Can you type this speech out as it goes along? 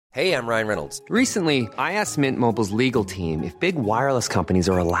Hey, I'm Ryan Reynolds. Recently, I asked Mint Mobile's legal team if big wireless companies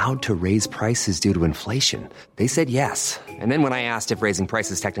are allowed to raise prices due to inflation. They said yes. And then when I asked if raising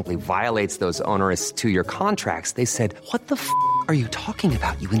prices technically violates those onerous two-year contracts, they said, "What the f*** are you talking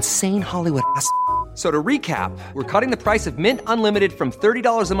about, you insane Hollywood ass?" So to recap, we're cutting the price of Mint Unlimited from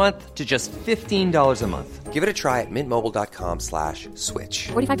 $30 a month to just $15 a month. Give it a try at mintmobile.com/switch.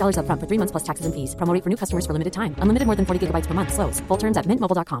 $45 up front for 3 months plus taxes and fees. Promo rate for new customers for limited time. Unlimited more than 40 gigabytes per month. Slows full terms at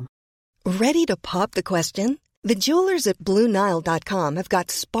mintmobile.com. Ready to pop the question? The jewelers at BlueNile.com have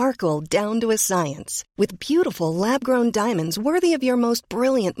got sparkle down to a science with beautiful lab-grown diamonds worthy of your most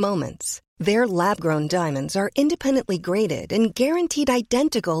brilliant moments. Their lab-grown diamonds are independently graded and guaranteed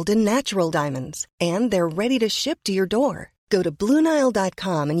identical to natural diamonds, and they're ready to ship to your door. Go to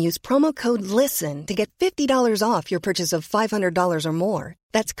BlueNile.com and use promo code LISTEN to get $50 off your purchase of $500 or more.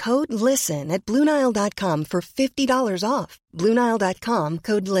 That's code LISTEN at BlueNile.com for $50 off. BlueNile.com,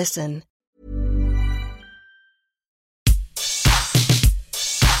 code LISTEN.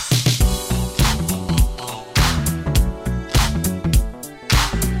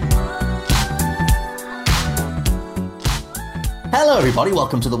 Hello, everybody.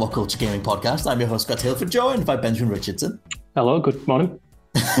 Welcome to the What Culture Gaming Podcast. I'm your host, Scott Hilford, joined by Benjamin Richardson. Hello, good morning.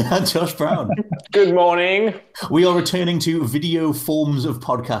 And Josh Brown. Good morning. We are returning to video forms of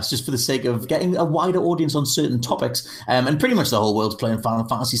podcasts just for the sake of getting a wider audience on certain topics. And pretty much the whole world's playing Final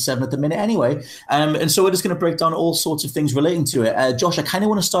Fantasy VII at the minute anyway. And so we're just going to break down all sorts of things relating to it. Josh, I kind of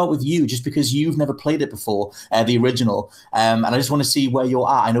want to start with you just because you've never played it before, the original. And I just want to see where you're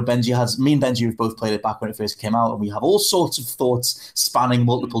at. I know me and Benji have both played it back when it first came out, and we have all sorts of thoughts spanning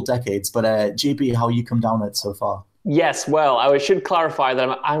multiple decades. But JB, how you come down it so far? Yes, well, I should clarify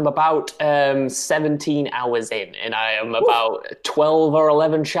that I'm about 17 hours in, and I am about 12 or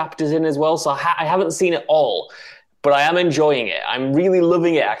 11 chapters in as well, so I haven't seen it all, but I am enjoying it. I'm really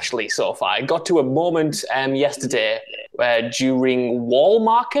loving it, actually, so far. I got to a moment yesterday during Wall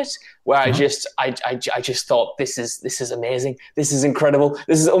Market where I just thought, this is amazing. This is incredible.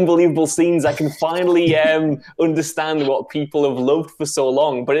 This is unbelievable scenes. I can finally understand what people have loved for so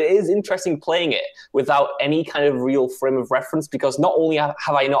long. But it is interesting playing it without any kind of real frame of reference, because not only have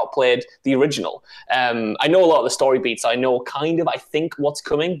I not played the original, I know a lot of the story beats. I know I think what's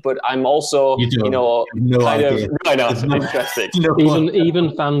coming, but I'm also, no idea. I know, it's interesting.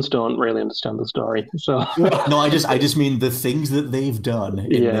 Even fans don't really understand the story. So no, I just mean the things that they've done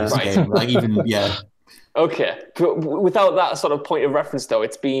in this game. Like Okay, but without that sort of point of reference, though,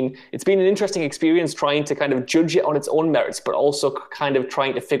 it's been an interesting experience trying to kind of judge it on its own merits, but also kind of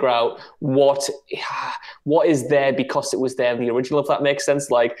trying to figure out what is there because it was there in the original, if that makes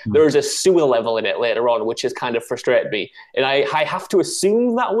sense. Like, there's a sewer level in it later on, which has kind of frustrated me, and I have to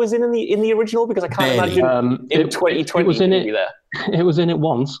assume that was in the original, because I can't imagine in 2020 it was in it. It was in it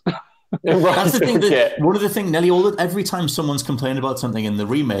once. That's the thing. One of the things, Nelly, every time someone's complained about something in the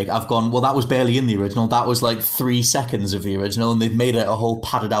remake, I've gone, well, that was barely in the original. That was like 3 seconds of the original, and they've made it a whole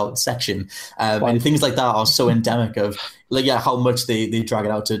padded out section. And things like that are so endemic of how much they drag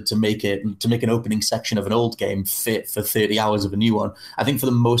it out to make an opening section of an old game fit for 30 hours of a new one. I think for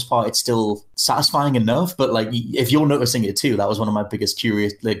the most part, it's still satisfying enough. But like, if you're noticing it too, that was one of my biggest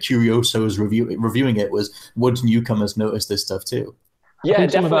curiosos reviewing it was, would newcomers notice this stuff too? Yeah,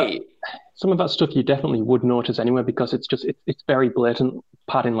 definitely. Some of that stuff you definitely would notice anyway, because it's very blatant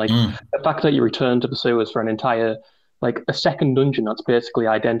padding. Like the fact that you return to the sewers for an entire, like a second dungeon that's basically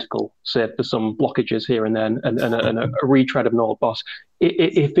identical, save for some blockages here and then, and a retread of an old boss.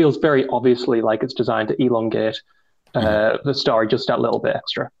 It feels very obviously like it's designed to elongate the story just that little bit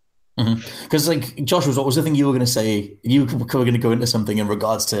extra. Because like, Josh, what was the thing you were going to say? You were going to go into something in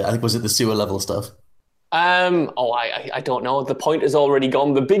regards to, I think, was it the sewer level stuff? I don't know. The point is already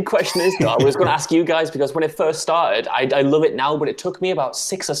gone. The big question is, though, I was going to ask you guys, because when it first started, I love it now, but it took me about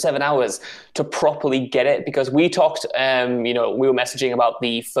 6 or 7 hours to properly get it, because we talked, we were messaging about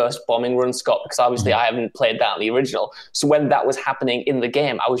the first bombing run, Scott, because obviously I haven't played that in the original. So when that was happening in the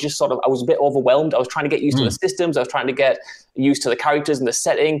game, I was a bit overwhelmed. I was trying to get used to the systems. I was trying to get used to the characters and the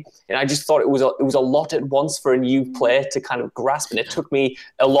setting, and I just thought it was a lot at once for a new player to kind of grasp. And it took me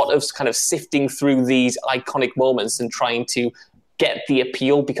a lot of kind of sifting through these iconic moments and trying to get the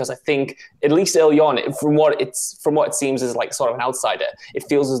appeal, because I think, at least early on, from what it seems as like sort of an outsider, it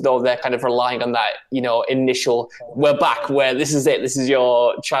feels as though they're kind of relying on that, initial, we're back, where this is it, this is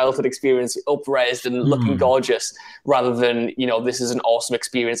your childhood experience up-resed and looking gorgeous, rather than, this is an awesome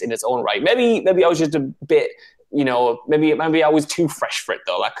experience in its own right. Maybe I was just a bit, maybe I was too fresh for it,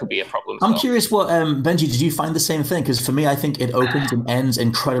 though. That could be a problem. I'm curious what, Benji, did you find the same thing? Because for me, I think it opens and ends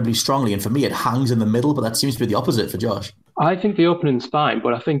incredibly strongly. And for me, it hangs in the middle, but that seems to be the opposite for Josh. I think the opening's fine,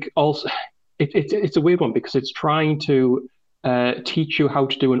 but I think also it's a weird one because it's trying to teach you how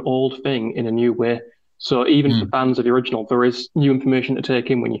to do an old thing in a new way. So even for fans of the original, there is new information to take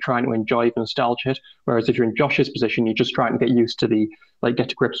in when you're trying to enjoy the nostalgia. Whereas if you're in Josh's position, you're just trying to get used to get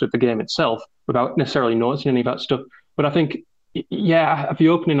to grips with the game itself without necessarily noticing any of that stuff. But I think, yeah, the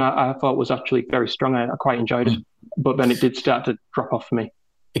opening I thought was actually very strong. I quite enjoyed it, but then it did start to drop off for me.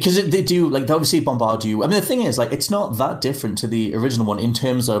 Because they do, like, they obviously bombard you. I mean, the thing is, like, it's not that different to the original one in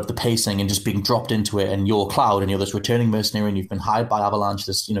terms of the pacing and just being dropped into it, and you're Cloud and you're this returning mercenary and you've been hired by Avalanche,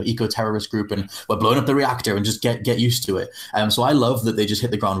 this, eco-terrorist group, and we're blowing up the reactor and just get used to it. So I love that they just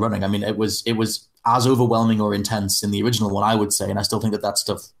hit the ground running. I mean, it was as overwhelming or intense in the original one, I would say, and I still think that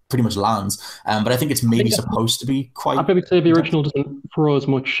stuff pretty much lands. But I think it's maybe supposed to be quite... I'd maybe say the original doesn't throw as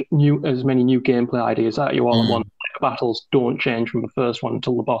many new gameplay ideas at you all at once. Like, battles don't change from the first one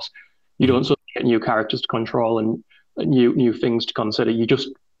until the boss. You don't suddenly get new characters to control and new things to consider.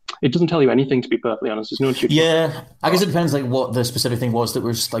 It doesn't tell you anything, to be perfectly honest. There's no tutorial. Yeah, I guess it depends like what the specific thing was that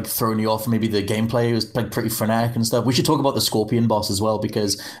was like throwing you off. Maybe the gameplay was like pretty frenetic and stuff. We should talk about the Scorpion boss as well,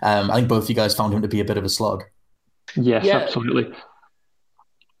 because I think both of you guys found him to be a bit of a slog. Yes, absolutely.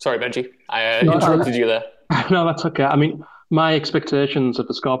 Sorry, Benji. I interrupted you there. No, that's okay. I mean, my expectations of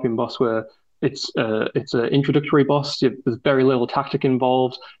the Scorpion boss were it's an introductory boss. There's very little tactic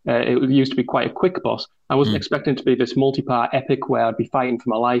involved. It used to be quite a quick boss. I wasn't expecting it to be this multi-part epic where I'd be fighting for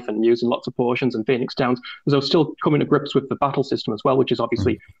my life and using lots of potions and Phoenix Downs, because I was still coming to grips with the battle system as well, which is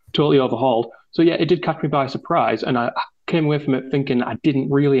obviously totally overhauled. So yeah, it did catch me by surprise, and I came away from it thinking I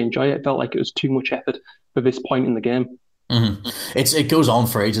didn't really enjoy it. It felt like it was too much effort for this point in the game. It goes on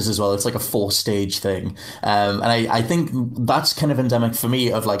for ages as well. It's like a 4-stage thing, and I think that's kind of endemic for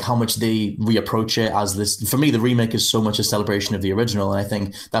me of like how much they reapproach it as this. For me, the remake is so much a celebration of the original, and I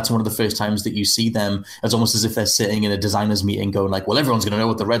think that's one of the first times that you see them. It's almost as if they're sitting in a designers meeting, going like, "Well, everyone's going to know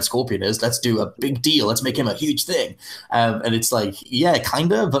what the Red Scorpion is. Let's do a big deal. Let's make him a huge thing." And it's like, yeah,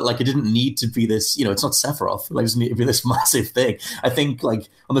 kind of, but like it didn't need to be this. It's not Sephiroth. Like it doesn't need to be this massive thing. I think like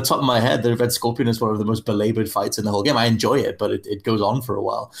on the top of my head, the Red Scorpion is one of the most belabored fights in the whole game. I enjoy it, but it goes on for a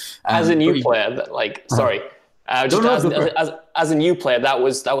while. As a new player, as a new player, that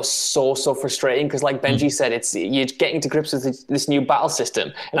was so frustrating, because like Benji said, you're getting to grips with this new battle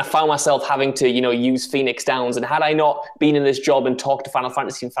system, and I found myself having to use Phoenix Downs, and had I not been in this job and talked to Final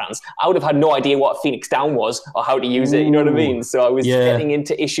Fantasy fans, I would have had no idea what Phoenix Down was or how to use it. You know what I mean? So I was getting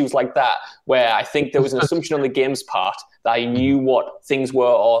into issues like that where I think there was an assumption on the game's part that I knew what things were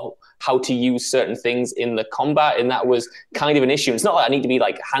or how to use certain things in the combat, and that was kind of an issue. It's not like I need to be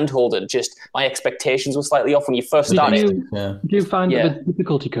like hand-holded, just my expectations were slightly off when you first started. Do you find that the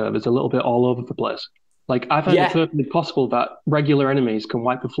difficulty curve is a little bit all over the place? Like, I find it perfectly possible that regular enemies can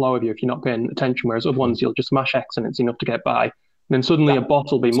wipe the floor of you if you're not paying attention, whereas other ones you'll just mash X and it's enough to get by. And then suddenly a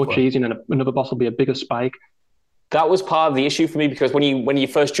boss will be much easier, and another boss will be a bigger spike. That was part of the issue for me, because when you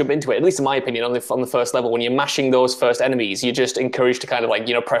first jump into it, at least in my opinion, on the first level, when you're mashing those first enemies, you're just encouraged to kind of like,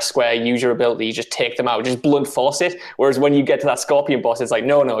 press square, use your ability, you just take them out, just blunt force it. Whereas when you get to that Scorpion boss, it's like,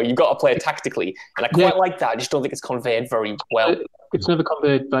 no, you've got to play it tactically. And I quite like that. I just don't think it's conveyed very well. It's never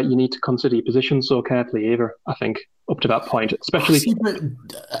conveyed that you need to consider your position so carefully either, I think, up to that point, especially.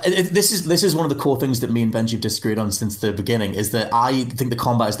 This is one of the core things that me and Benji have disagreed on since the beginning, is that I think the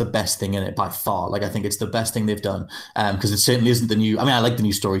combat is the best thing in it by far. Like, I think it's the best thing they've done, because it certainly isn't the new. I mean, I like the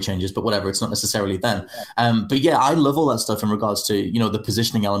new story changes, but whatever, it's not necessarily them. But yeah, I love all that stuff in regards to the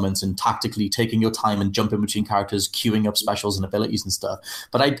positioning elements and tactically taking your time and jumping between characters, queuing up specials and abilities and stuff.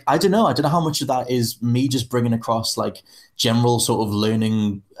 But I don't know how much of that is me just bringing across like general sort of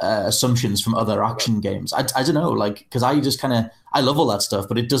learning assumptions from other action games. I don't know, like, because I just I love all that stuff,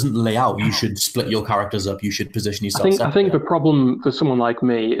 but it doesn't lay out. You should split your characters up. You should position yourself. I think the problem for someone like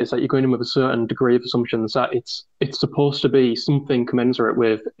me is that you're going in with a certain degree of assumptions that it's supposed to be something commensurate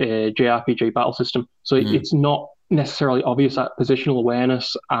with a JRPG battle system. So it's not necessarily obvious that positional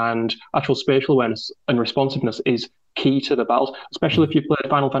awareness and actual spatial awareness and responsiveness is key to the battles, especially if you played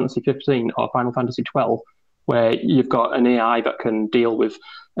Final Fantasy 15 or Final Fantasy 12, where you've got an AI that can deal with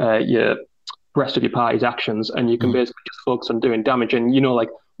your rest of your party's actions, and you can basically just focus on doing damage, and like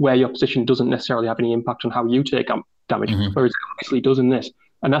where your position doesn't necessarily have any impact on how you take damage, whereas it obviously does in this.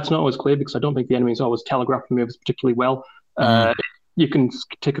 And that's not always clear, because I don't think the enemies always telegraph the moves particularly well. You can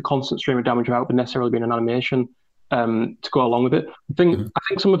take a constant stream of damage without necessarily being an animation to go along with it. I think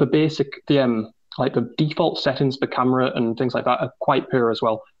some of the basic, like the default settings for camera and things like that are quite poor as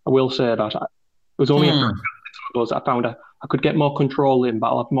well. I will say that. It was only after some of those I found I could get more control in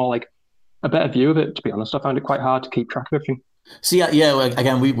battle, more like a better view of it, to be honest. I found it quite hard to keep track of everything. So yeah, like,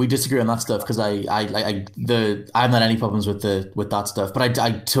 again, we disagree on that stuff because I haven't had any problems with that stuff, but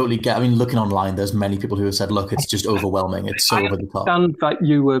I totally get. I mean, looking online, there's many people who have said, look, it's just overwhelming. It's so over the top. I understand that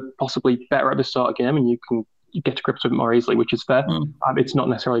you were possibly better at the start of the game and you get to grips with it more easily, which is fair. It's not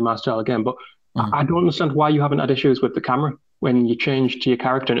necessarily my style again, but I don't understand why you haven't had issues with the camera when you change to your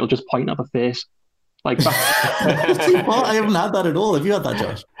character and it'll just point at the face. Like I haven't had that at all. Have you had that,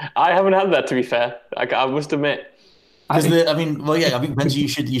 Josh? I haven't had that, to be fair. I must admit.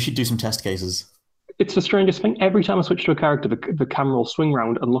 Benji, you should do some test cases. It's the strangest thing. Every time I switch to a character, the camera will swing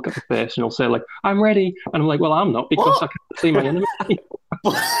round and look at the face, and it'll say like, "I'm ready," and I'm like, "Well, I'm not because I can't see my enemy."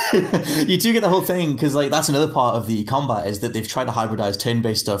 You do get the whole thing because like that's another part of the combat is that they've tried to hybridize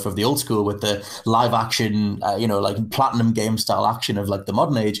turn-based stuff of the old school with the live action, like platinum game style action of like the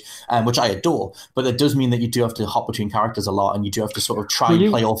modern age, which I adore. But it does mean that you do have to hop between characters a lot, and you do have to sort of try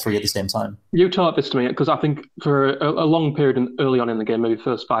and play all three at the same time. You taught this to me because I think for a long period early on in the game, maybe the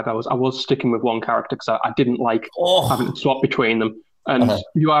first 5 hours, I was sticking with one character because I didn't like having to swap between them. And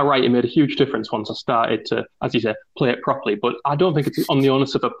you are right, it made a huge difference once I started to, as you say, play it properly. But I don't think it's on the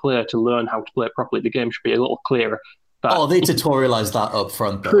onus of a player to learn how to play it properly. The game should be a little clearer. They tutorialize that up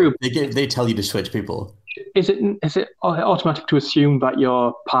front, though. True. They tell you to switch people. Is it automatic to assume that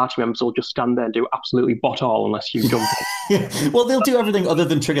your party members will just stand there and do absolutely bot all unless you jump? Well, they'll do everything other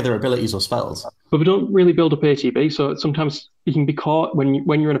than trigger their abilities or spells. But we don't really build up ATB, so sometimes you can be caught when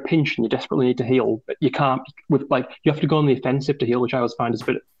you're in a pinch and you desperately need to heal, but you can't. You have to go on the offensive to heal, which I always find is a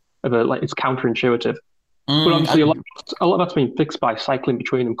bit of it's counterintuitive. But obviously, a lot of that's been fixed by cycling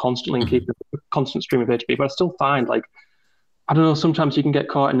between them constantly and keeping a constant stream of ATB. But I still find I don't know. Sometimes you can get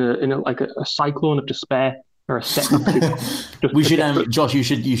caught in a cyclone of despair or a setback. We should, Josh. You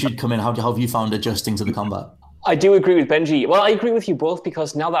should come in. How have you found adjusting to the combat? I do agree with Benji. Well, I agree with you both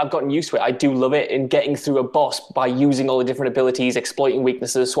because now that I've gotten used to it, I do love it in getting through a boss by using all the different abilities, exploiting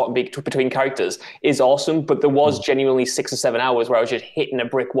weaknesses, swapping between characters is awesome. But there was genuinely 6 or 7 hours where I was just hitting a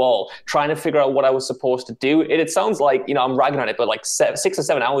brick wall, trying to figure out what I was supposed to do. It sounds like, I'm ragging on it, but like 6 or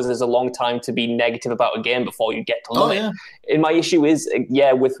 7 hours is a long time to be negative about a game before you get to love it. And my issue is,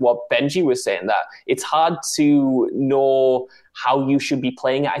 with what Benji was saying, that it's hard to know how you should be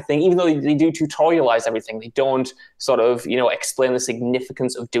playing it. I think even though they do tutorialize everything, they don't sort of, explain the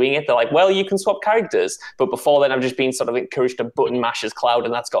significance of doing it. They're like, well, you can swap characters. But before then, I've just been sort of encouraged to button mash as Cloud,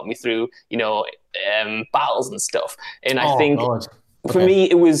 and that's got me through, battles and stuff. And I think... God. For me,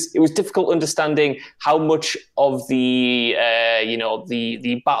 it was difficult understanding how much of the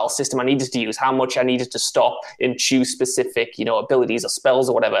the battle system I needed to use, how much I needed to stop and choose specific abilities or spells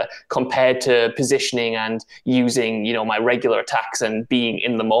or whatever, compared to positioning and using my regular attacks and being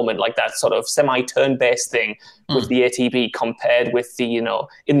in the moment, like that sort of semi-turn-based thing with the ATB compared with the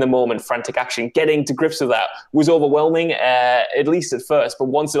in the moment frantic action. Getting to grips with that was overwhelming, at least at first. But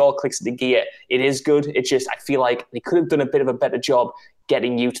once it all clicks into gear, it is good. It's just I feel like they could have done a bit of a better job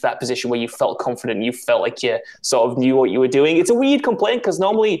getting you to that position where you felt confident and you felt like you sort of knew what you were doing. It's a weird complaint because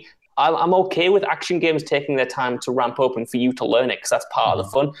normally I'm okay with action games taking their time to ramp up and for you to learn it because that's part of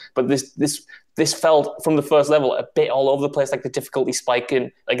the fun. But this felt from the first level a bit all over the place, like the difficulty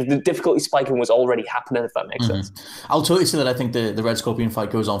spiking was already happening, if that makes sense. I'll totally say that I think the Red Scorpion fight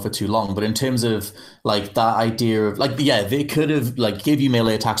goes on for too long, but in terms of like that idea of they could have gave you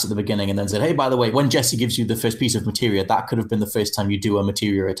melee attacks at the beginning and then said, hey, by the way, when Jesse gives you the first piece of materia, that could have been the first time you do a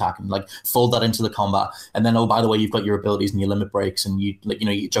materia attack and fold that into the combat. And then, oh, by the way, you've got your abilities and your limit breaks and you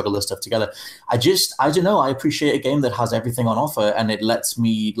you juggle this stuff together. I don't know. I appreciate a game that has everything on offer and it lets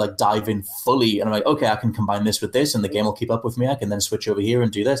me dive in fully. And I'm like, okay, I can combine this with this and the game will keep up with me. I can then switch over here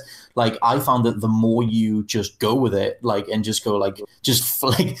and do this. I found that the more you just go with it, and just go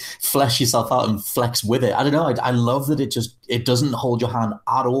flesh yourself out and flex with it. I don't know. I love that it doesn't hold your hand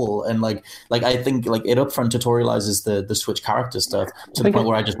at all. And I think it upfront tutorializes the switch character stuff to the point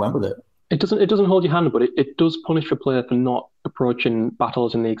where I just went with it. It doesn't hold your hand, but it does punish the player for not approaching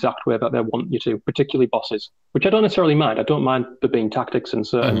battles in the exact way that they want you to, particularly bosses, which I don't necessarily mind. I don't mind there being tactics and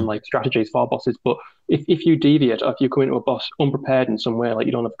certain strategies for bosses, but if you deviate or if you come into a boss unprepared in some way,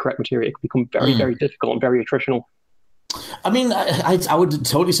 you don't have the correct material, it can become very, very difficult and very attritional. I mean, I would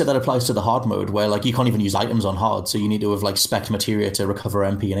totally say that applies to the hard mode where you can't even use items on hard, so you need to have spec materia to recover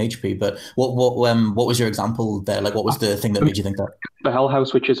MP and HP. But what was your example there? What was the thing that made you think that? The Hell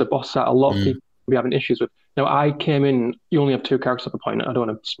House, which is a boss that a lot of people be having issues with. Now, I came in. You only have 2 characters at the point. I don't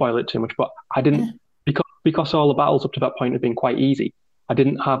want to spoil it too much, but I didn't because all the battles up to that point have been quite easy. I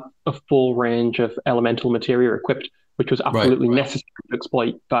didn't have a full range of elemental materia equipped, which was absolutely necessary to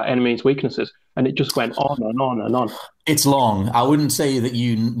exploit that enemy's weaknesses. And it just went on and on and on. It's long. I wouldn't say that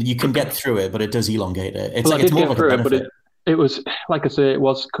you can get through it, but it does elongate it. It's I did more get through it, but It was, like I say, it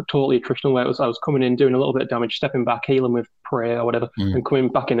was totally attritional where I was coming in, doing a little bit of damage, stepping back, healing with prayer or whatever, and coming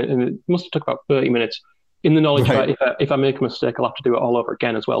back in. And it must have took about 30 minutes in the knowledge that if I make a mistake, I'll have to do it all over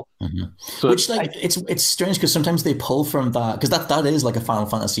again as well. So which, like, it's strange because sometimes they pull from that, because that is like a Final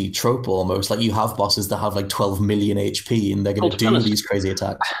Fantasy trope almost. Like, you have bosses that have like 12 million HP and they're going to do these crazy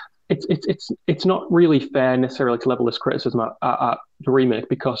attacks. It's not really fair necessarily to level this criticism at the remake,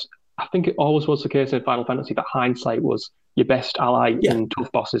 because I think it always was the case in Final Fantasy that hindsight was your best ally in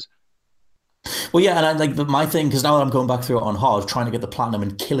tough bosses. Well, yeah, and I like my thing, because now that I'm going back through it on hard, trying to get the platinum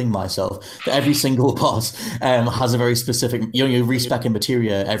and killing myself, that every single boss has a very specific, you respec in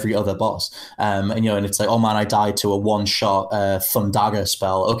materia every other boss, and it's like, oh man, I died to a one-shot Thundagger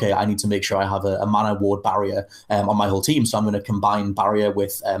spell. Okay, I need to make sure I have a mana ward barrier on my whole team, so I'm going to combine barrier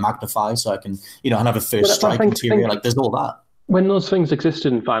with magnify, so I can, and have a first strike materia. Like, there's all that. When those things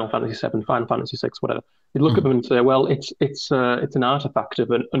existed in Final Fantasy VII, Final Fantasy VI, whatever, you'd look at them and say, well, it's an artifact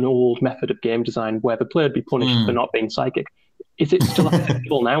of an old method of game design where the player would be punished for not being psychic. Is it still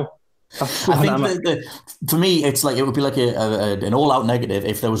acceptable now? I think for me, it's like, it would be like an all-out negative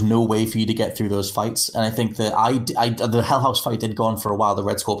if there was no way for you to get through those fights. And I think that the Hell House fight did go on for a while. The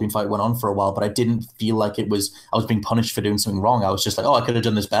Red Scorpion fight went on for a while, but I didn't feel like I was being punished for doing something wrong. I was just like, oh, I could have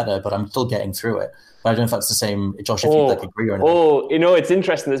done this better, but I'm still getting through it. But I don't know if that's the same, Josh, if you'd agree or anything. It's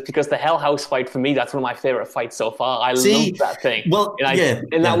interesting. It's because the Hell House fight, for me, that's one of my favorite fights so far. I love that thing. Well,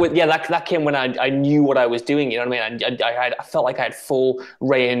 that came when I knew what I was doing. You know what I mean? I felt like I had full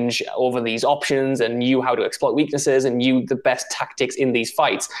range over these options and knew how to exploit weaknesses and knew the best tactics in these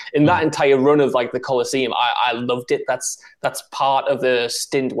fights. In that entire run of like the Colosseum, I loved it. That's part of the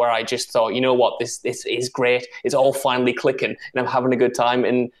stint where I just thought, you know what, this is great. It's all finally clicking and I'm having a good time.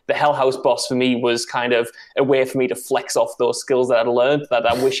 And the Hell House boss for me was kind of a way for me to flex off those skills that I'd learned that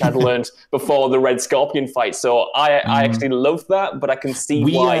I wish I'd learned before the Red Scorpion fight. So I actually loved that, but I can see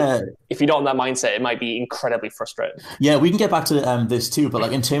why if you're not in that mindset, it might be incredibly frustrating. Yeah, we can get back to this too, but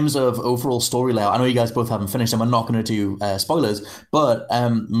like in terms of overall story layout, I know you guys both haven't finished and we're not going to do spoilers, but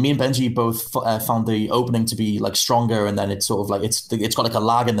me and Benji both found the opening to be like stronger, and then it's sort of like it's got like a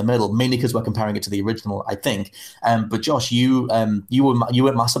lag in the middle, mainly because we're comparing it to the original, I think. But Josh, you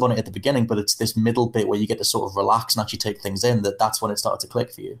went massive on it at the beginning, but it's this middle bit where you get to sort of relax and actually take things in, that's when it started to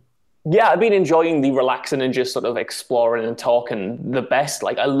click for you. Yeah, I've been enjoying the relaxing and just sort of exploring and talking the best.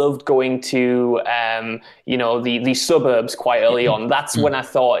 Like, I loved going to, the suburbs quite early on. That's when I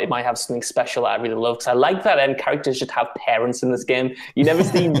thought it might have something special that I really love. Because I like that characters should have parents in this game. You never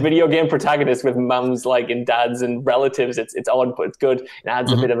see video game protagonists with mums and dads and relatives. It's odd, but it's good. It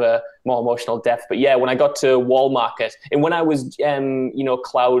adds a bit of a more emotional depth. But yeah, when I got to Wall Market and when I was,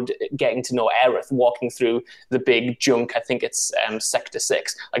 Cloud getting to know Aerith, walking through the big junk, I think it's Sector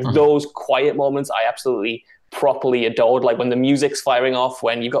 6, those quiet moments I absolutely properly adored. Like when the music's firing off,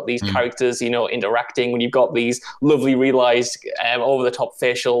 when you've got these characters, interacting, when you've got these lovely realized over the top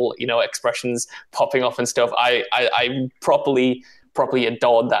facial, expressions popping off and stuff. I properly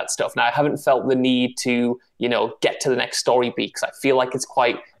adored that stuff. Now I haven't felt the need to, get to the next story beat because I feel like it's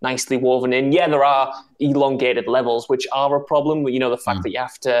quite nicely woven in. Yeah, there are elongated levels, which are a problem. The fact that you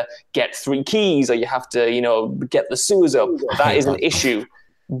have to get 3 keys or you have to, get the sewers up, that is an issue.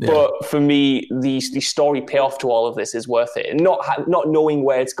 But for me, the story payoff to all of this is worth it. And not knowing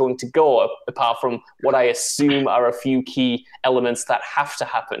where it's going to go, apart from what I assume are a few key elements that have to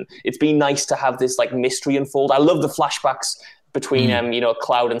happen. It's been nice to have this mystery unfold. I love the flashbacks between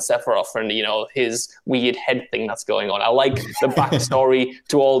Cloud and Sephiroth and his weird head thing that's going on. I like the backstory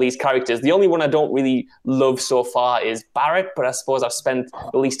to all these characters. The only one I don't really love so far is Barret, but I suppose I've spent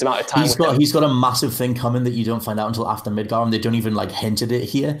the least amount of time with him. He's got a massive thing coming that you don't find out until after Midgar, and they don't even hint at it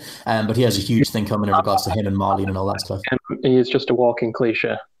here. But he has a huge thing coming in regards to him and Marlene and all that stuff. He is just a walking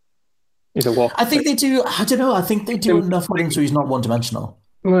cliche. He's a walking. I think they do. I don't know. I think they do enough with him so he's not one-dimensional.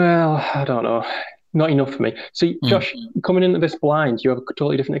 Well, I don't know. Not enough for me. See, Josh, coming into this blind, you have a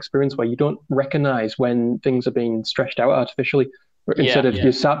totally different experience where you don't recognize when things are being stretched out artificially. Instead of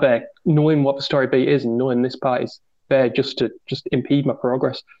you sat there knowing what the story beat is and knowing this part is there just to impede my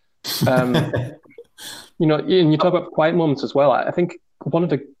progress. And you talk about quiet moments as well. I think one of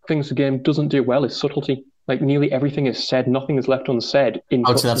the things the game doesn't do well is subtlety. Like nearly everything is said, nothing is left unsaid. I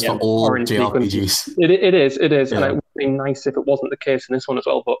would say that's for all JRPGs. It is, yeah. And it would be nice if it wasn't the case in this one as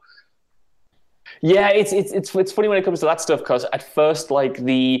well, but yeah, it's funny when it comes to that stuff because at first,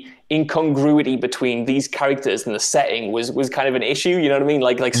 the incongruity between these characters and the setting was kind of an issue. You know what I mean?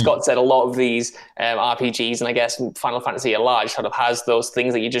 Like Scott said, a lot of these RPGs and I guess Final Fantasy at large sort of has those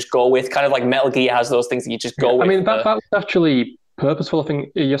things that you just go with, kind of like Metal Gear has those things that you just go with. I mean, that was actually purposeful. I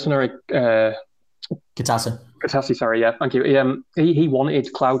think Yasunori Kitase, sorry, yeah, thank you. He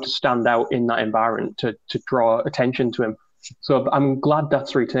wanted Cloud to stand out in that environment to draw attention to him. So I'm glad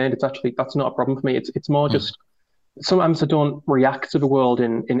that's retained. That's not a problem for me. It's more just sometimes I don't react to the world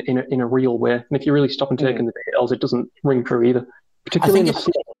in a real way. And if you really stop and take in the details, it doesn't ring true either. Particularly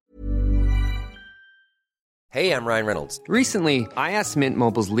Hey, I'm Ryan Reynolds. Recently, I asked Mint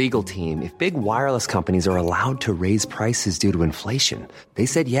Mobile's legal team if big wireless companies are allowed to raise prices due to inflation. They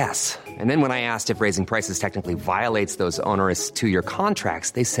said yes. And then when I asked if raising prices technically violates those onerous 2-year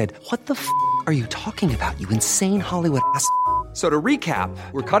contracts, they said, "What the f*** are you talking about, you insane Hollywood ass?" So to recap,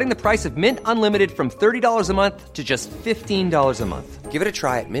 we're cutting the price of Mint Unlimited from $30 a month to just $15 a month. Give it a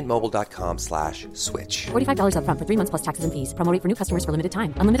try at mintmobile.com/switch. $45 up front for 3 months plus taxes and fees. Promo rate for new customers for limited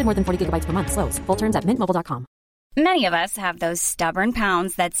time. Unlimited more than 40 gigabytes per month. Slows full terms at mintmobile.com. Many of us have those stubborn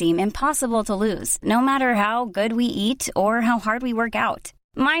pounds that seem impossible to lose, no matter how good we eat or how hard we work out.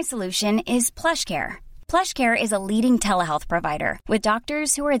 My solution is PlushCare. PlushCare is a leading telehealth provider with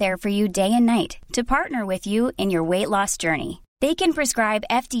doctors who are there for you day and night to partner with you in your weight loss journey. They can prescribe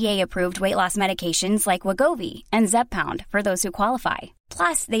FDA-approved weight loss medications like Wegovy and Zepbound for those who qualify.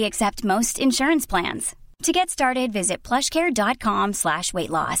 Plus, they accept most insurance plans. To get started, visit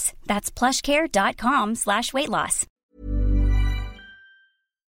plushcare.com/weightloss. That's plushcare.com/weightloss.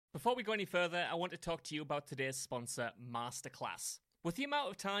 Before we go any further, I want to talk to you about today's sponsor, Masterclass. With the amount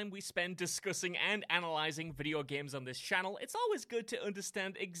of time we spend discussing and analysing video games on this channel, it's always good to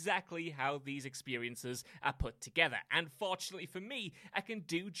understand exactly how these experiences are put together. And fortunately for me, I can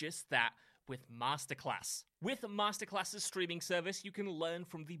do just that with Masterclass. With Masterclass's streaming service, you can learn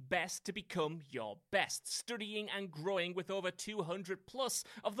from the best to become your best, studying and growing with over 200 plus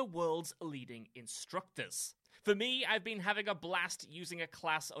of the world's leading instructors. For me, I've been having a blast using a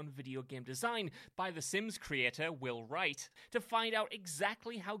class on video game design by The Sims creator Will Wright to find out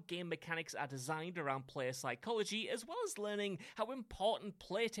exactly how game mechanics are designed around player psychology, as well as learning how important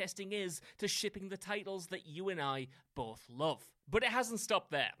playtesting is to shipping the titles that you and I both love. But it hasn't stopped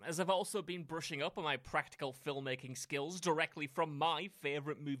there, as I've also been brushing up on my practical filmmaking skills directly from my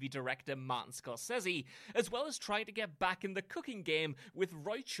favourite movie director Martin Scorsese, as well as trying to get back in the cooking game with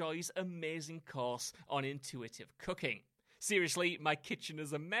Roy Choi's amazing course on intuitive cooking. Seriously, my kitchen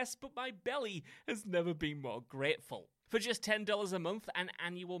is a mess, but my belly has never been more grateful. For just $10 a month, an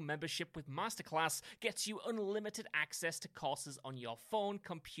annual membership with Masterclass gets you unlimited access to courses on your phone,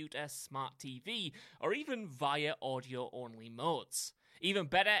 computer, smart TV, or even via audio-only modes. Even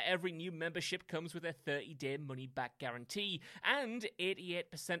better, every new membership comes with a 30-day money-back guarantee, and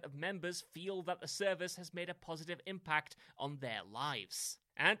 88% of members feel that the service has made a positive impact on their lives.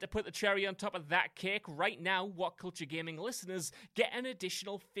 And to put the cherry on top of that cake, right now, What Culture Gaming listeners get an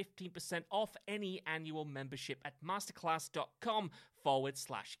additional 15% off any annual membership at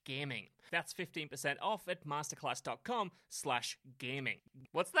masterclass.com/gaming. That's 15% off at masterclass.com/gaming.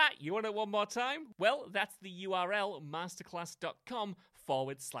 What's that? You want it one more time? Well, that's the URL,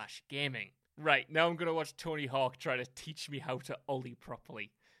 masterclass.com/gaming. Right, now I'm going to watch Tony Hawk try to teach me how to ollie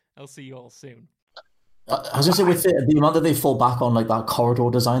properly. I'll see you all soon. I was going to say, with the amount that they fall back on, like that corridor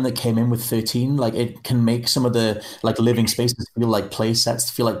design that came in with 13, like it can make some of the like living spaces feel like play sets,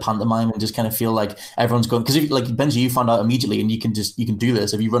 feel like pantomime, and just kind of feel like everyone's going. Because like Benji, you found out immediately, and you can do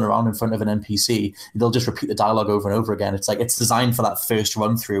this. If you run around in front of an NPC, they'll just repeat the dialogue over and over again. It's like it's designed for that first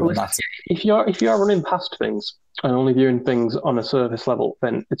run through. Well, if you're running past things and only viewing things on a surface level,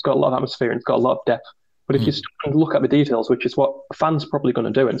 then it's got a lot of atmosphere and it's got a lot of depth. But if you stop and look at the details, which is what fans are probably going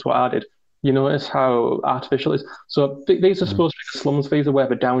to do, and it's what I did. You notice how artificial it is. So these are supposed to be the slums. These are where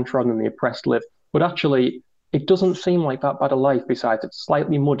the downtrodden and the oppressed live. But actually, it doesn't seem like that bad a life. Besides, it's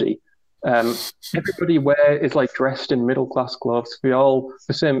slightly muddy. Everybody is like dressed in middle class clothes. We all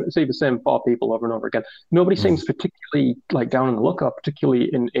see the same 4 people over and over again. Nobody seems particularly like down on the lookout, particularly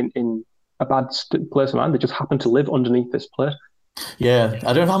in a bad place of mind. They just happen to live underneath this plate. Yeah,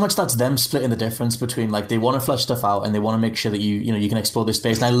 I don't know how much that's them splitting the difference between like they want to flesh stuff out and they want to make sure that you can explore this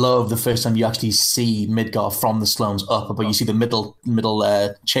space. And I love the first time you actually see Midgar from the slums up, but you see the middle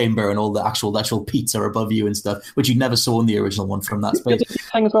chamber and all the actual pizza above you and stuff, which you never saw in the original one from that space.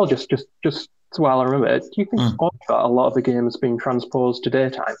 Thing as well, just while I remember it, do you think a lot of the game has been transposed to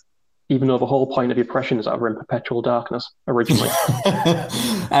daytime? Even though the whole point of the oppression is that we're in perpetual darkness originally.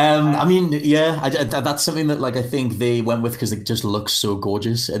 I mean, yeah, that's something that like I think they went with because it just looks so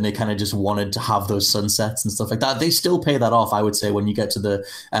gorgeous, and they kind of just wanted to have those sunsets and stuff like that. They still pay that off, I would say, when you get to the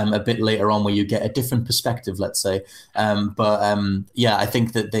a bit later on where you get a different perspective, let's say. Yeah, I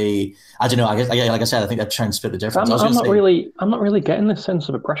think that I don't know. I guess, like I said, I think they're trying to split the difference. I'm not really getting this sense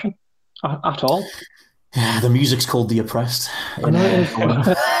of oppression at all. Yeah, the music's called The Oppressed.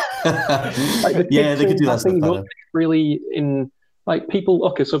 Yeah, they could do that stuff better. Really in like people.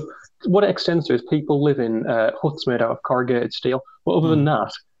 Okay, so what it extends to is people live in huts made out of corrugated steel. But other than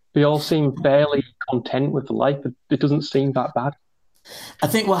that, they all seem fairly content with life. It doesn't seem that bad. I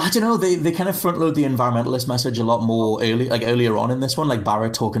think, well, I don't know. They kind of front load the environmentalist message a lot more earlier on in this one, like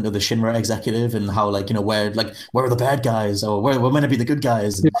Barrett talking to the Shinra executive and how where are the bad guys, or we're meant to be the good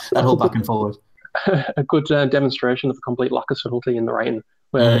guys, and that whole back and forward. A good demonstration of a complete lack of subtlety in the writing,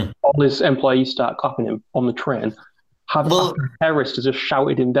 where all his employees start clapping him on the train. After a terrorist has just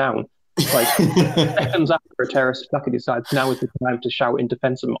shouted him down. Like seconds after a terrorist attack, he decides now is the time to shout in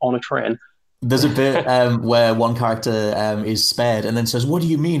defense of him on a train. There's a bit where one character is spared and then says, "What do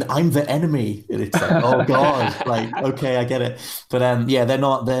you mean? I'm the enemy." And it's like, oh god, like okay, I get it. But yeah, they're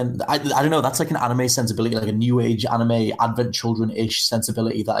not. Then I don't know. That's like an anime sensibility, like a new age anime Advent Children-ish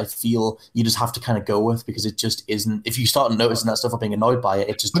sensibility that I feel you just have to kind of go with because it just isn't. If you start noticing that stuff or being annoyed by it,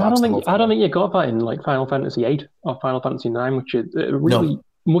 it just. I don't think you got that in like Final Fantasy VIII or Final Fantasy IX, which is really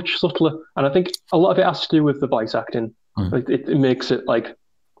much subtler. And I think a lot of it has to do with the voice acting. Like, it makes it like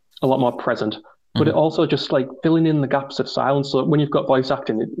a lot more present, but it also just like filling in the gaps of silence. So when you've got voice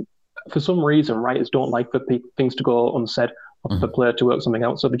acting, for some reason, writers don't like for things to go unsaid or for the player to work something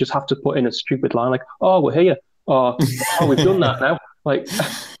out. So they just have to put in a stupid line like, "Oh, we're here," or "Oh, we've done that now." Like,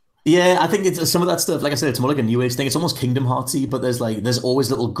 yeah, I think it's some of that stuff. Like I said, it's more like a new age thing. It's almost Kingdom Heartsy, but there's always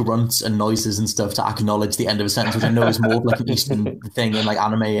little grunts and noises and stuff to acknowledge the end of a sentence, which I know is more of like an Eastern thing in like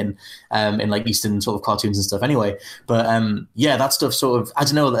anime and in like Eastern sort of cartoons and stuff. Anyway, but yeah, that stuff sort of I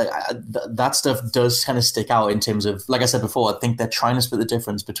don't know that stuff does kind of stick out in terms of, like I said before, I think they're trying to split the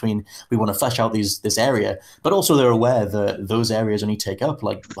difference between we want to flesh out this area, but also they're aware that those areas only take up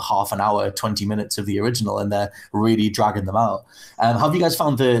like half an hour, 20 minutes of the original, and they're really dragging them out. Have you guys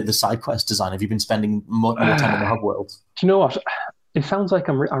found the side quest design? Have you been spending more time in the hub world? Do you know what? It sounds like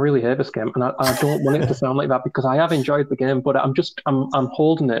I really hate this game, and I don't want it to sound like that because I have enjoyed the game, but I'm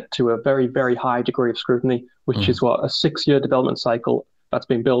holding it to a very, very high degree of scrutiny, which is what a 6-year development cycle that's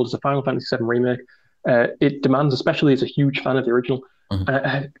been billed as a Final Fantasy VII remake. It demands, especially as a huge fan of the original.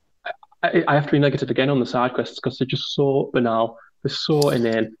 I have to be negative again on the side quests because they're just so banal. They're so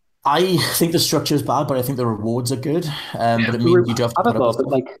inane. I think the structure is bad, but I think the rewards are good. But it means you do have to put up with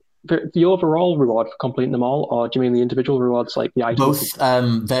like the overall reward for completing them all, or do you mean the individual rewards, like the items?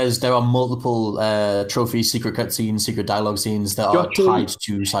 Both. There are multiple trophies, secret cutscenes, secret dialogue scenes that are tied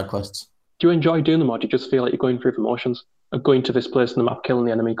to side quests. Do you enjoy doing them, or do you just feel like you're going through the motions of going to this place in the map, killing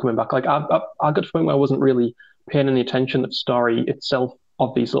the enemy, coming back? Like I got to the point where I wasn't really paying any attention to the story itself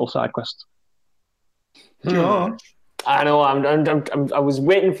of these little side quests. I know. I was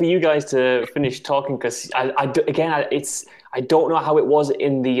waiting for you guys to finish talking because I don't know how it was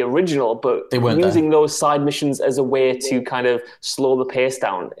in the original, but using those side missions as a way to kind of slow the pace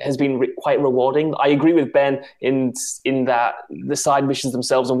down has been quite rewarding. I agree with Ben in that the side missions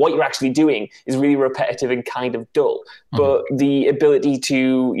themselves and what you're actually doing is really repetitive and kind of dull. But the ability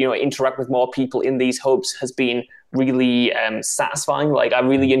to interact with more people in these hubs has been really satisfying. Like I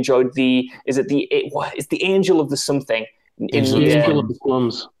really enjoyed it's the Angel of the something. Angel of the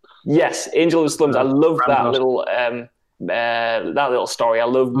Slums. Yes, Angel of the Slums. I love that little that little story. I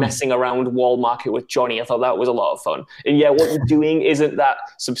love messing around Wall Market with Johnny. I thought that was a lot of fun. And yeah, what you're doing isn't that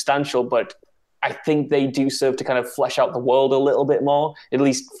substantial, but I think they do serve to kind of flesh out the world a little bit more, at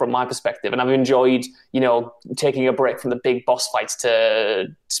least from my perspective. And I've enjoyed, taking a break from the big boss fights to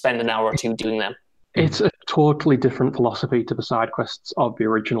spend an hour or two doing them. It's a totally different philosophy to the side quests of the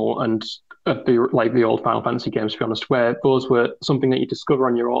original and the old Final Fantasy games, to be honest, where those were something that you discover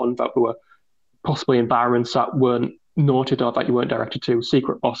on your own, that were possibly environments that weren't noted or that you weren't directed to,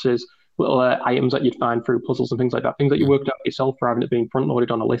 secret bosses, little items that you'd find through puzzles and things like that, things that you worked out yourself rather than it being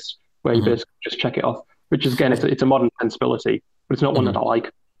front-loaded on a list where you basically just check it off, which is, again, it's a modern sensibility, but it's not one that I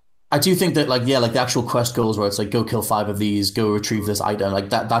like. I do think that, like the actual quest goals where it's like, go kill 5 of these, go retrieve this item, like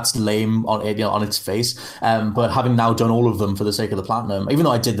that's lame on its face. But having now done all of them for the sake of the platinum, even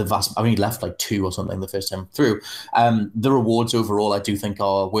though I only left like 2 or something the first time through, the rewards overall I do think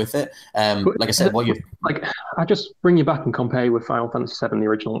are worth it. Like I said, I just bring you back and compare you with Final Fantasy VII, the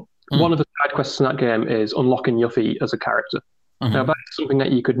original. One of the side quests in that game is unlocking Yuffie as a character. Now that's something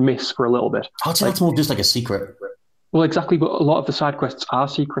that you could miss for a little bit. I'd say that's more just like a secret. Well, exactly, but a lot of the side quests are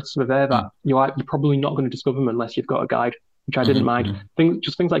secrets that are there that you're probably not going to discover them unless you've got a guide, which I didn't mind. Things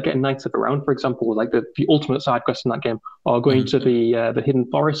like getting Knights of the Round, for example, like the ultimate side quest in that game, or going to the hidden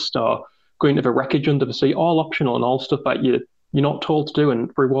forest, or going to the wreckage under the sea, all optional and all stuff that you're not told to do,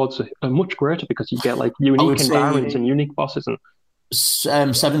 and rewards are much greater because you get like unique environments and unique bosses. And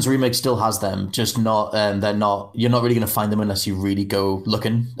Seven's remake still has them, just not. They're not. You're not really going to find them unless you really go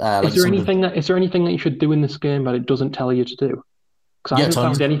looking. Is there anything that you should do in this game that it doesn't tell you to do? Because I haven't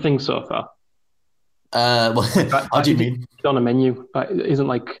found anything so far. Well, how do you mean? On a menu that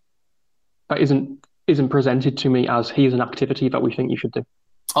isn't presented to me as here's an activity that we think you should do.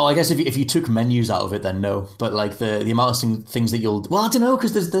 Oh, I guess if you took menus out of it, then no. But like the amount of things that you'll, well, I don't know,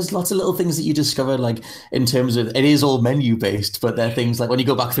 because there's lots of little things that you discover, like in terms of, it is all menu based, but there are things like when you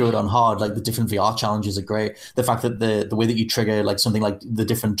go back through it on hard, like the different VR challenges are great. The fact that the way that you trigger like something like the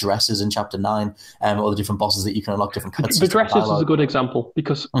different dresses in Chapter 9, or the different bosses that you can unlock different cuts. The dresses is a good example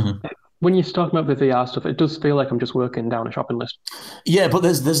because when you're talking about the VR stuff, it does feel like I'm just working down a shopping list. Yeah, but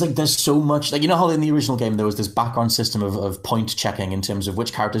there's so much, like, you know how in the original game there was this background system of point checking in terms of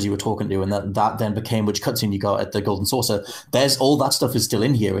which characters you were talking to, and that then became which cutscene you got at the Golden Saucer. There's all that stuff is still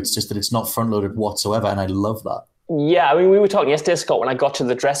in here. It's just that it's not front loaded whatsoever, and I love that. Yeah, I mean, we were talking yesterday, Scott, when I got to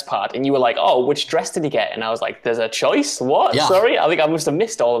the dress part, and you were like, "Oh, which dress did you get?" And I was like, "There's a choice? What? Yeah. Sorry, I think I must have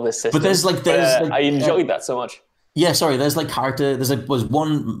missed all of this system." But I enjoyed that so much. Yeah, sorry. There's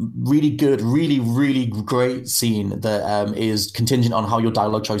one really good, really, really great scene that is contingent on how your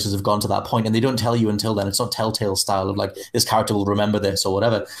dialogue choices have gone to that point, and they don't tell you until then. It's not Telltale style of like this character will remember this or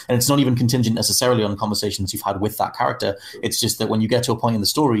whatever, and it's not even contingent necessarily on conversations you've had with that character. It's just that when you get to a point in the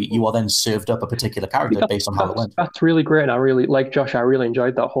story, you are then served up a particular character based on how it went. That's really great, and I really like Josh. I really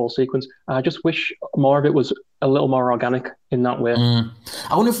enjoyed that whole sequence. I just wish more of it was a little more organic in that way.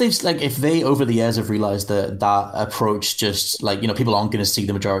 I wonder if they over the years have realized that approach just like, people aren't going to see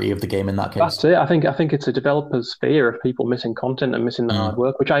the majority of the game in that case. That's it. I think it's a developer's fear of people missing content and missing the hard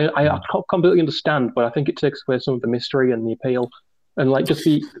work, which I completely understand, but I think it takes away some of the mystery and the appeal and like just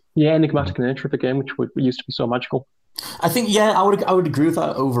the enigmatic nature of the game, which used to be so magical. I think, I would agree with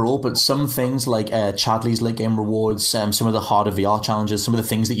that overall, but some things like Chadley's late game rewards, some of the harder VR challenges, some of the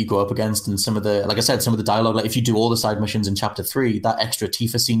things that you go up against, and some of the, like I said, some of the dialogue, like if you do all the side missions in Chapter 3, that extra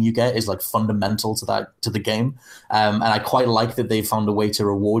Tifa scene you get is like fundamental to the game. And I quite like that they found a way to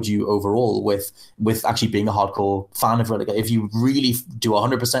reward you overall with actually being a hardcore fan of Relic. If you really do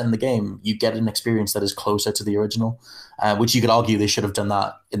 100% in the game, you get an experience that is closer to the original. Which you could argue they should have done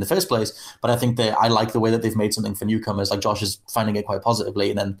that in the first place. But I think I like the way that they've made something for newcomers. Like Josh is finding it quite positively.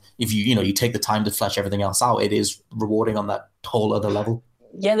 And then if you take the time to flesh everything else out, it is rewarding on that whole other level.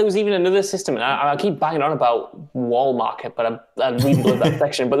 Yeah, there was even another system, and I keep banging on about Wall Market, but I really love that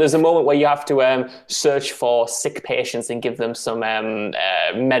section. But there's a moment where you have to search for sick patients and give them some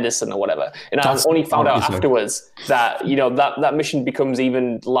medicine or whatever. And I only found out afterwards that that mission becomes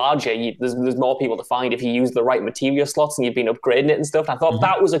even larger. There's more people to find if you use the right material slots and you've been upgrading it and stuff. And I thought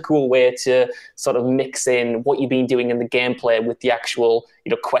that was a cool way to sort of mix in what you've been doing in the gameplay with the actual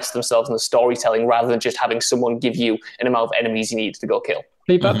quests themselves and the storytelling, rather than just having someone give you an amount of enemies you need to go kill.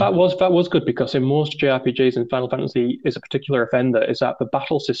 That was good, because in most JRPGs and Final Fantasy is a particular offender, is that the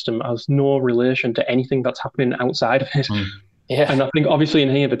battle system has no relation to anything that's happening outside of it. Yeah. And I think obviously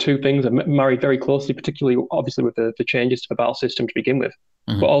in here the two things are married very closely, particularly obviously with the changes to the battle system to begin with.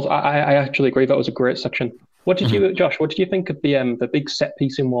 But also, I actually agree that was a great section. What did you, Josh? What did you think of the big set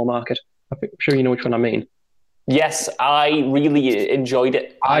piece in Wall Market? I'm sure you know which one I mean. Yes, I really enjoyed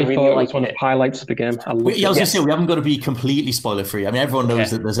it. I really thought it was one of the highlights of the game. I was going to say, we haven't got to be completely spoiler free. I mean, everyone knows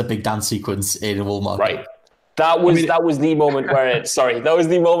that there's a big dance sequence in Wall Market. Right. That was the moment where that was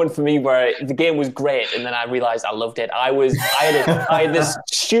the moment for me where the game was great, and then I realized I loved it. I had this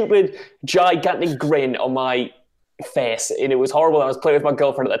stupid, gigantic grin on my face, and it was horrible. I was playing with my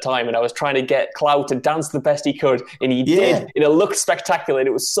girlfriend at the time, and I was trying to get Cloud to dance the best he could, and he did, and it looked spectacular, and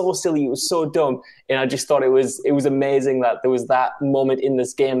it was so silly, it was so dumb, and I just thought it was amazing that there was that moment in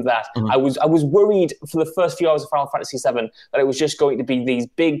this game that I was worried for the first few hours of Final Fantasy VII that it was just going to be these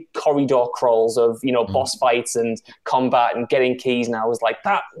big corridor crawls of boss fights and combat and getting keys, and I was like,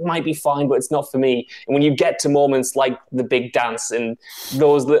 that might be fine, but it's not for me. And when you get to moments like the big dance and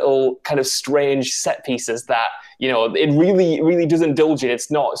those little kind of strange set pieces that it really does indulge it. It's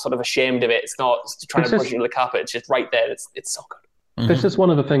not sort of ashamed of it. It's not trying to push you to the carpet. It's just right there. It's so good. This is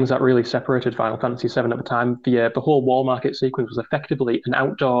one of the things that really separated Final Fantasy VII at the time. The whole Wall Market sequence was effectively an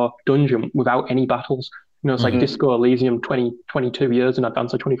outdoor dungeon without any battles. It's like Disco Elysium 22 years in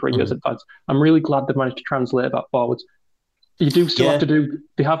advance or 23 years in advance. I'm really glad they've managed to translate that forwards. You do still have to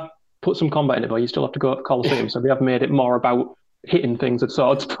they have put some combat in it, but you still have to go up Colosseum, so they have made it more about hitting things with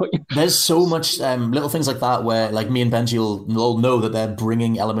swords. There's so much little things like that where like me and Benji will know that they're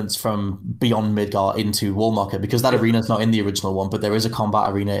bringing elements from beyond Midgar into Wall Market, because that arena's not in the original one, but there is a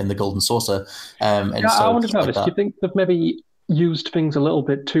combat arena in the Golden Saucer. I wondered about this. Do you think they've maybe used things a little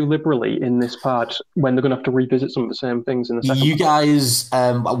bit too liberally in this part when they're going to have to revisit some of the same things in the second You part. guys,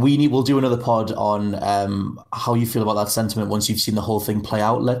 we'll do another pod on how you feel about that sentiment once you've seen the whole thing play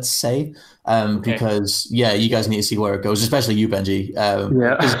out, let's say. Because you guys need to see where it goes, especially you, Benji.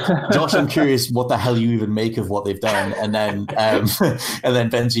 Josh, I'm curious what the hell you even make of what they've done, and then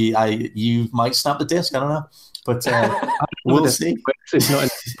Benji, you might snap the disc. I don't know, but we'll see. It's not.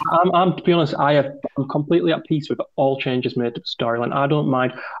 I'm to be honest. I'm completely at peace with all changes made to the storyline. I don't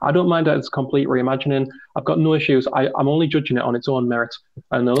mind. I don't mind that it's complete reimagining. I've got no issues. I'm only judging it on its own merits,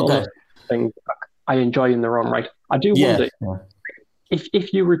 and the little thing I enjoy in their own right. I do wonder.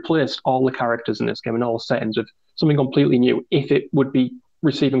 If you replaced all the characters in this game and all the settings with something completely new, if it would be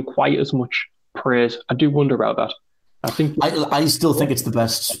receiving quite as much praise. I do wonder about that. I still think it's the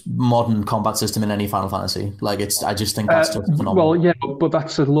best modern combat system in any Final Fantasy. I just think that's just phenomenal. Well, yeah, but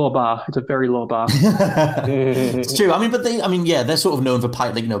that's a low bar. It's a very low bar. It's true. They're sort of known for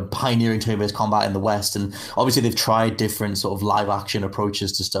pioneering turn-based combat in the West, and obviously they've tried different sort of live-action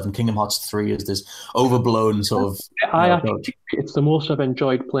approaches to stuff. And Kingdom Hearts 3 is this overblown sort of. It's the most I've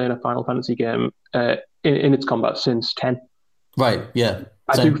enjoyed playing a Final Fantasy game in its combat since 10. Right. Yeah.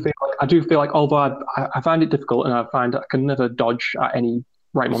 I do feel like, although I find it difficult, and I find I can never dodge at any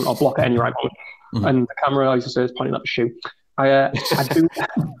right moment or block at any right moment, and the camera, as I say, is pointing at the shoe. I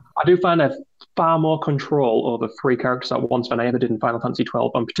do find I have far more control over 3 characters at once than I ever did in Final Fantasy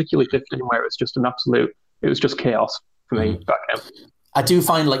 12, and particularly 15, where it was just chaos for me back then. I do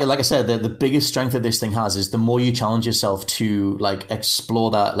find, like I said, the biggest strength that this thing has is the more you challenge yourself to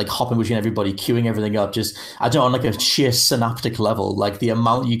explore that, hopping between everybody, queuing everything up, just, I don't know, on a sheer synaptic level, the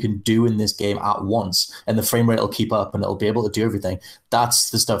amount you can do in this game at once, and the frame rate will keep up and it'll be able to do everything. That's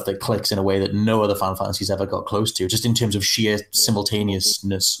the stuff that clicks in a way that no other Final Fantasy's ever got close to, just in terms of sheer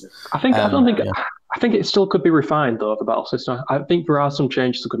simultaneousness. I think it still could be refined, though, the battle system. I think there are some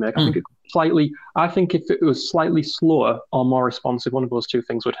changes it could make. I think if it was slightly slower or more responsive, one of those two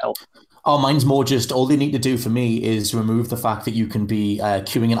things would help. Oh, mine's more just, all they need to do for me is remove the fact that you can be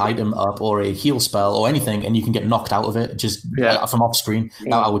queuing an item up or a heal spell or anything, and you can get knocked out of it just from off screen.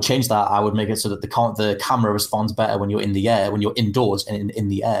 Now, I would change that. I would make it so that the camera responds better when you're in the air, when you're indoors and in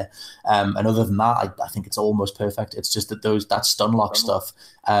the air. And other than that, I think it's almost perfect. It's just that stun lock stuff,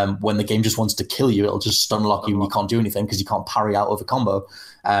 when the game just wants to kill you, it'll just stun lock you and you can't do anything because you can't parry out of a combo.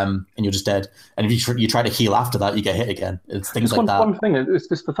 And you're just dead. And if you try to heal after that, you get hit again. It's things like that. One thing, it's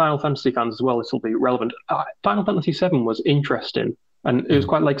this for Final Fantasy fans as well, this will be relevant. Final Fantasy VII was interesting, and it was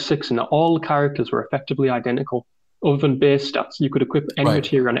quite like 6 in that all the characters were effectively identical. Other than base stats, you could equip any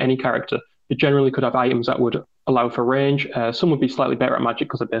material on any character. You generally could have items that would allow for range. Some would be slightly better at magic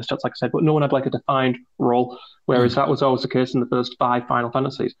because of base stats, like I said, but no one had a defined role, whereas that was always the case in the first 5 Final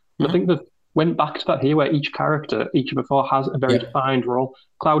Fantasies. And I think that went back to that here, where each character, each of the 4, has a very defined role.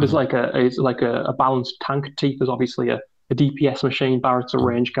 Cloud is like a balanced tank. Teeth is obviously a DPS machine. Barrett's a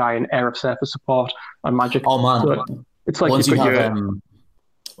range guy, and Aerith surface support, and magic. Oh man, so it's like once you have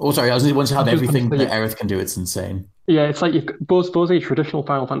once you have everything that Aerith can do, it's insane. Yeah, it's like both are traditional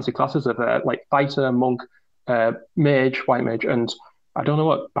Final Fantasy classes of fighter, monk, mage, white mage, and I don't know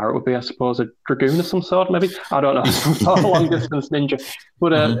what Barrett would be. I suppose a dragoon of some sort, maybe. I don't know. A long distance ninja.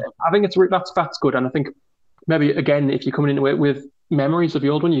 But I think that's good. And I think maybe again, if you're coming into it with memories of the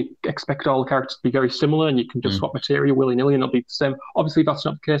old one, you expect all the characters to be very similar, and you can just swap material willy nilly, and it'll be the same. Obviously, that's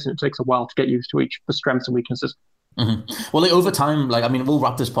not the case, and it takes a while to get used to each the strengths and weaknesses. Well, over time, we'll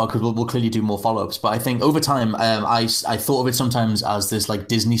wrap this pod because we'll clearly do more follow-ups. But I think over time, I thought of it sometimes as this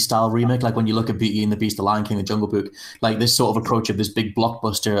Disney-style remake, when you look at Beauty and the Beast, The Lion King, The Jungle Book, this sort of approach of this big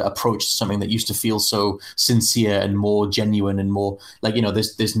blockbuster approach to something that used to feel so sincere and more genuine and more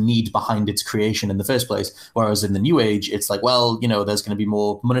this need behind its creation in the first place. Whereas in the new age, it's there's going to be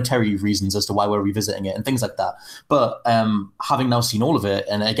more monetary reasons as to why we're revisiting it and things like that. But having now seen all of it,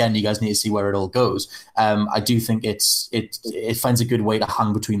 and again, you guys need to see where it all goes. I do think it finds a good way to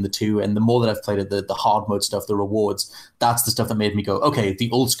hang between the two, and the more that I've played it, the hard mode stuff, the rewards, that's the stuff that made me go, okay,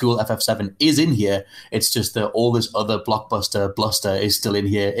 the old school FF7 is in here. It's just that all this other blockbuster bluster is still in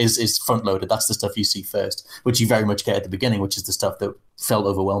here, is front loaded. That's the stuff you see first, which you very much get at the beginning, which is the stuff that felt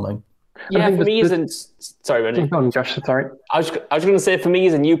overwhelming. Yeah, for me, sorry, Randy. Josh, sorry. I was going to say, for me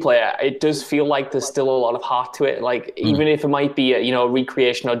as a new player, it does feel like there's still a lot of heart to it. Even if it might be a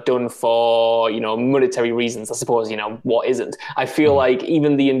recreation or done for monetary reasons, I suppose what isn't. I feel like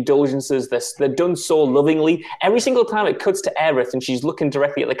even the indulgences, they're done so lovingly. Every single time it cuts to Aerith and she's looking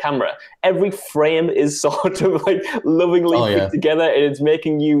directly at the camera, every frame is sort of lovingly put together, and it's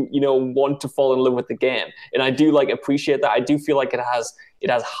making you want to fall in love with the game. And I do appreciate that. I do feel like it has it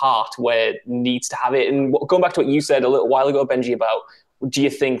has heart where it needs to have it. And going back to what you said a little while ago, Benji, about do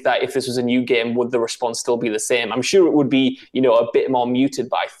you think that if this was a new game, would the response still be the same? I'm sure it would be, a bit more muted,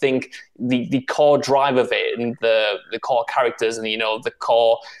 but I think the core drive of it and the core characters and, the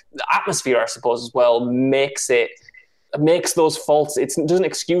core atmosphere, I suppose, as well, makes those faults. It doesn't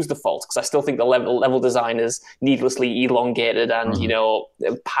excuse the faults, because I still think the level design is needlessly elongated and,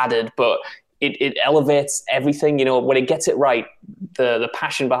 padded, but it elevates everything. When it gets it right, the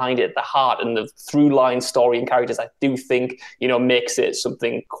passion behind it, the heart and the through line story and characters, I do think, makes it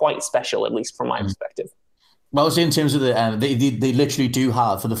something quite special, at least from my perspective. Well, I was in terms of they literally do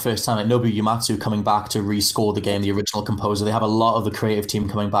have, for the first time, like Nobuo Uematsu coming back to rescore the game, the original composer. They have a lot of the creative team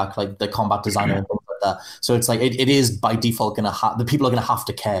coming back, like the combat designer and things like that. So it's like, it is by default going to the people are going to have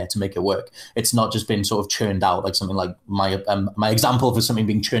to care to make it work. It's not just been sort of churned out, like something like my example for something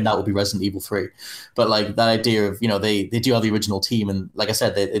being churned out would be Resident Evil 3. But like that idea of, they do have the original team. And like I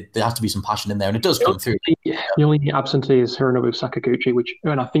said, there has to be some passion in there, and it does come through. The only absentee is Hironobu Sakaguchi,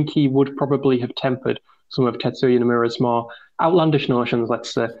 and I think he would probably have tempered some of Tetsuya Nomura's more outlandish notions,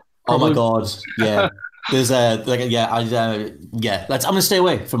 let's say. Oh my God, yeah. There's I'm going to stay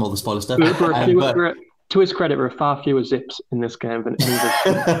away from all the spoiler stuff. To his credit, there are far fewer zips in this game than any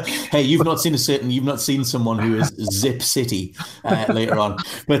Hey, you've not seen someone who is Zip City later on.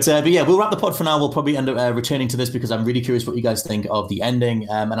 But yeah, we'll wrap the pod for now. We'll probably end up returning to this because I'm really curious what you guys think of the ending.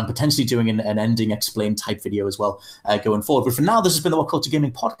 And I'm potentially doing an ending explained type video as well going forward. But for now, this has been the What Culture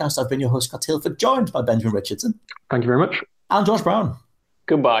Gaming Podcast. I've been your host, Scott Tilford, joined by Benjamin Richardson. Thank you very much. And Josh Brown.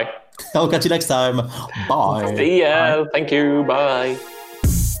 Goodbye. I'll catch you next time. Bye. See ya. Bye. Thank you. Bye.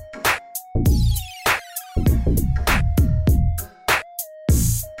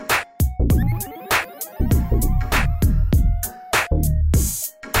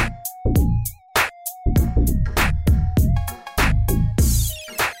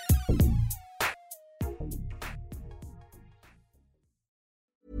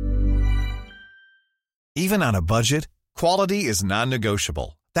 Even on a budget, quality is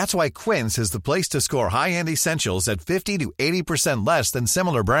non-negotiable. That's why Quince is the place to score high-end essentials at 50 to 80% less than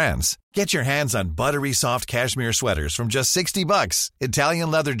similar brands. Get your hands on buttery soft cashmere sweaters from just $60,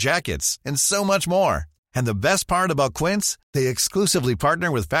 Italian leather jackets, and so much more. And the best part about Quince, they exclusively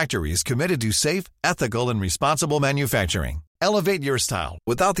partner with factories committed to safe, ethical, and responsible manufacturing. Elevate your style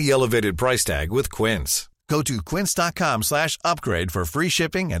without the elevated price tag with Quince. Go to quince.com/upgrade for free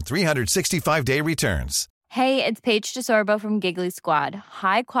shipping and 365-day returns. Hey, it's Paige DeSorbo from Giggly Squad.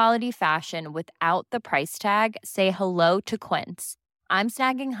 High quality fashion without the price tag. Say hello to Quince. I'm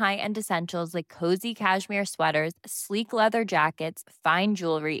snagging high-end essentials like cozy cashmere sweaters, sleek leather jackets, fine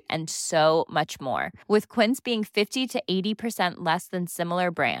jewelry, and so much more. With Quince being 50 to 80% less than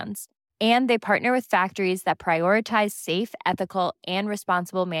similar brands. And they partner with factories that prioritize safe, ethical, and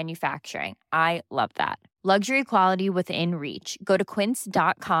responsible manufacturing. I love that. Luxury quality within reach. Go to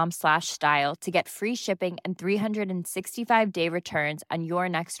quince.com/style to get free shipping and 365-day returns on your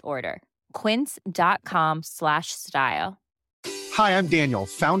next order. Quince.com/style. Hi, I'm Daniel,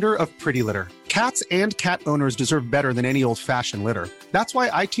 founder of Pretty Litter. Cats and cat owners deserve better than any old-fashioned litter. That's why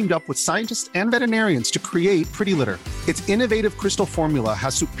I teamed up with scientists and veterinarians to create Pretty Litter. Its innovative crystal formula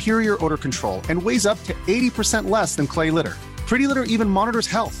has superior odor control and weighs up to 80% less than clay litter. Pretty Litter even monitors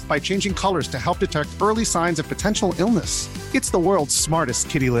health by changing colors to help detect early signs of potential illness. It's the world's smartest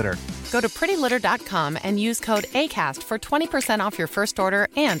kitty litter. Go to prettylitter.com and use code ACAST for 20% off your first order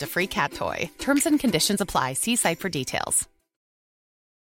and a free cat toy. Terms and conditions apply. See site for details.